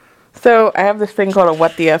So I have this thing called a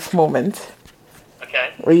WTF moment,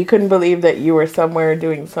 Okay. where you couldn't believe that you were somewhere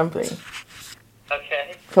doing something.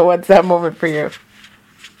 Okay. So what's that moment for you?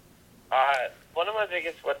 One of my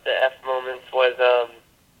biggest what the F moments was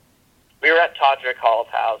we were at Todrick Hall's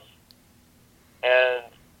house, and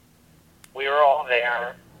we were all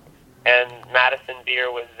there, and Madison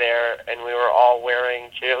Beer was there, and we were all wearing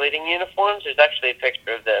cheerleading uniforms. There's actually a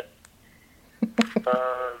picture of this.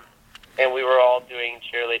 And we were all doing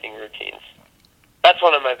cheerleading routines. That's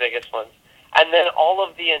one of my biggest ones. And then all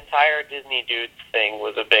of the entire Disney Dudes thing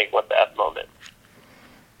was a big what the F moment.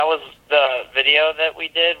 That was the video that we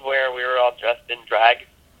did where we were all dressed in drag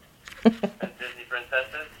as Disney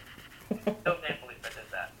princesses. Still can't believe I did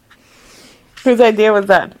that. Whose idea was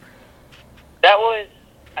that? That was,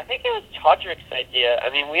 I think it was Todrick's idea. I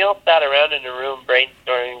mean, we all sat around in a room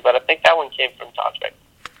brainstorming, but I think that one came from Todrick.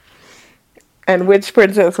 And which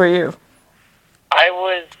princess were you? I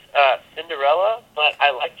was Cinderella, but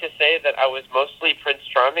I like to say that I was mostly Prince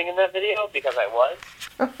Charming in that video because I was.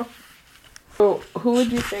 So who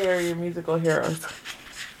would you say are your musical heroes?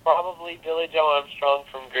 Probably Billy Joe Armstrong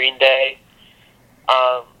from Green Day,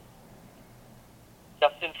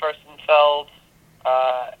 Justin Furstenfeld,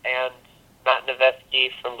 and Matt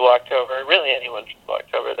Nevesky from Blue October. Really anyone from Blue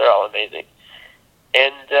October. They're all amazing.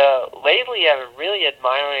 And lately I'm really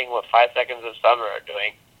admiring what 5 Seconds of Summer are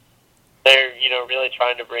doing. They're, really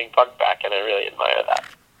trying to bring punk back, and I really admire that.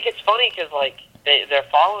 It's funny because, their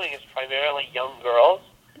following is primarily young girls,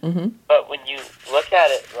 but when you look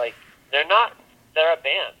at it, they're a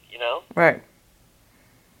band, Right.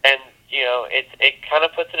 And, it kind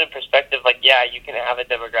of puts it in perspective, yeah, you can have a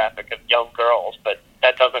demographic of young girls, but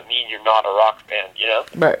that doesn't mean you're not a rock band,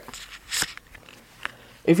 Right.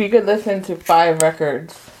 If you could listen to 5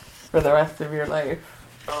 records for the rest of your life,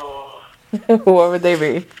 what would they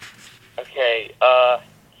be? Okay,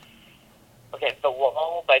 The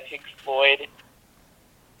Wall by Pink Floyd,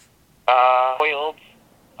 Oiled,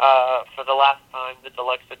 For the Last Time, the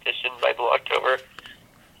Deluxe Edition by Blue October,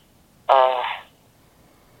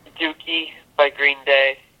 Dookie by Green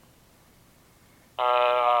Day,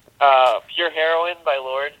 Pure Heroin by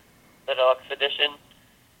Lorde, the Deluxe Edition,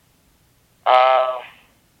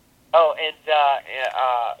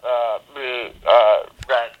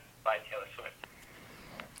 Red by Taylor Swift.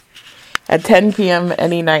 At 10 p.m.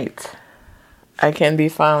 any night, I can be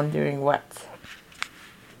found doing what?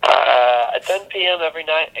 At 10 p.m. every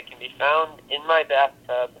night, I can be found in my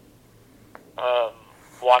bathtub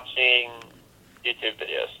watching YouTube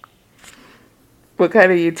videos. What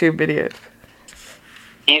kind of YouTube videos?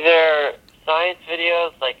 Either science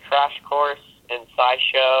videos like Crash Course and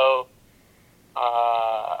SciShow,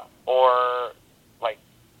 or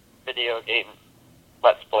video game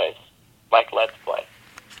Let's Plays, like Let's Play.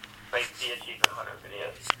 Like the Achievement Hunter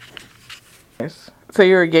videos. Yes. So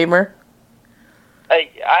you're a gamer? I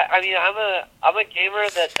mean, I'm a gamer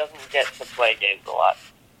that doesn't get to play games a lot.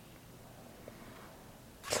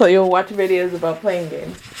 So you'll watch videos about playing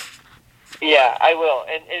games? Yeah, I will,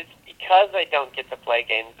 and it's because I don't get to play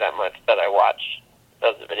games that much that I watch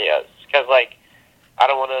those videos. Because I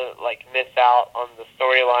don't want to miss out on the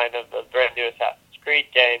storyline of the brand new Assassin's Creed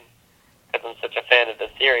game because I'm such a fan of the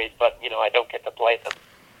series. But I don't get to play them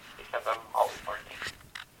because I'm always working.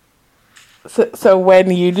 So when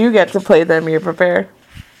you do get to play them, you're prepared?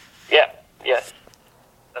 Yeah, yes.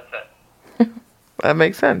 That's it. That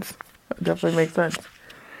makes sense. That definitely makes sense.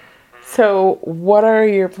 So what are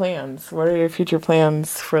your plans? What are your future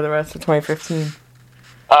plans for the rest of 2015?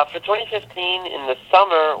 For 2015, in the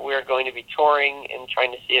summer, we're going to be touring and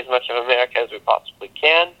trying to see as much of America as we possibly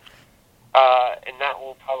can. And that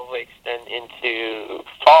will probably extend into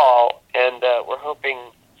fall. And we're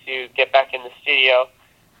hoping to get back in the studio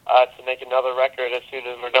to make another record as soon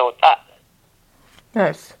as we're done with that.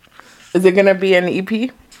 Nice. Is it going to be an EP?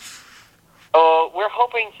 We're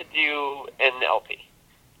hoping to do an LP.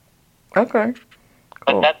 Okay. Cool.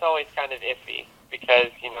 But that's always kind of iffy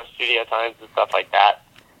because, studio times and stuff like that.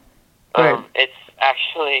 Right. It's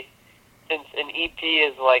actually, since an EP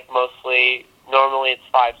is normally it's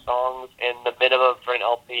 5 songs, and the minimum for an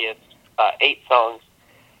LP is 8 songs,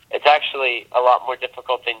 it's actually a lot more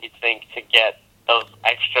difficult than you'd think to get those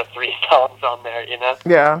extra 3 songs on there,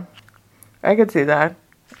 Yeah. I could see that.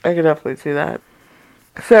 I could definitely see that.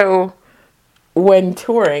 So, when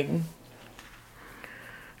touring,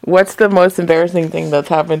 what's the most embarrassing thing that's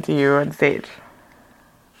happened to you on stage?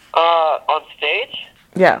 On stage?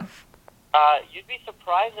 Yeah. You'd be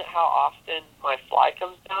surprised at how often my fly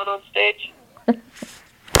comes down on stage.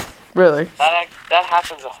 Really? That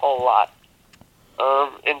happens a whole lot.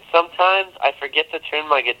 And sometimes I forget to turn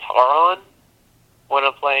my guitar on when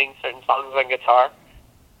I'm playing certain songs on guitar.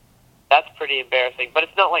 That's pretty embarrassing, but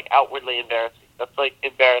it's not like outwardly embarrassing. That's like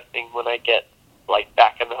embarrassing when I get like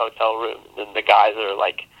back in the hotel room and then the guys are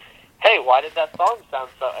like, "Hey, why did that song sound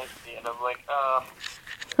so empty?" And I'm like, I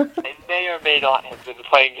may or may not have been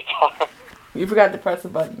playing guitar. You forgot to press a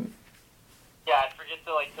button. Yeah, I forget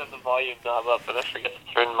to like turn the volume knob up, and I forget to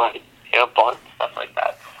turn my amp on, stuff like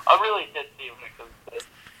that. I'm really ditzy when it comes to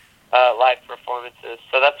live performances,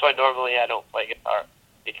 so that's why normally I don't play guitar,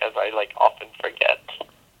 because I like often forget.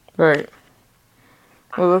 Right.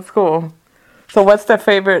 Well, that's cool. So what's the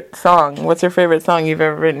favorite song? What's your favorite song you've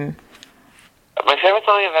ever written? My favorite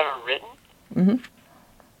song I've ever written? Mm-hmm.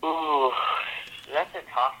 Ooh, that's a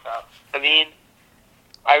toss-up. I mean,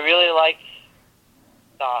 I really like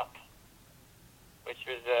Stop, which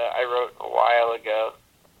was I wrote a while ago.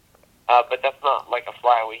 But that's not like a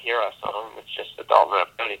Fly Away Hero song. It's just a Dalton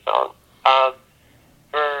Rappatoni song.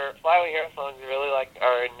 For Fly Away Hero songs, I really like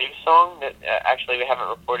our new song that actually we haven't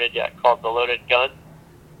recorded yet, called The Loaded Gun.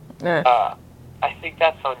 Yeah. I think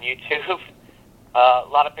that's on YouTube. A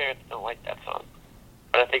lot of parents don't like that song,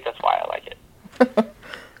 but I think that's why I like it.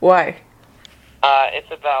 Why?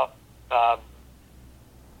 It's about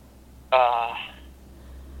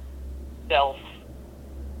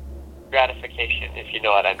self-gratification, if you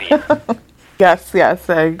know what I mean. Yes,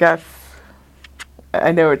 I guess.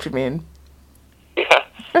 I know what you mean. Yeah.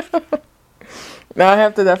 Now I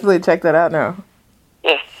have to definitely check that out now.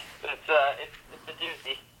 Yes, it's a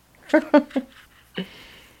doozy.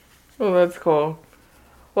 Well, that's cool.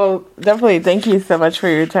 Well, definitely thank you so much for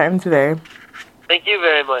your time today. Thank you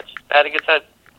very much. I had a good time.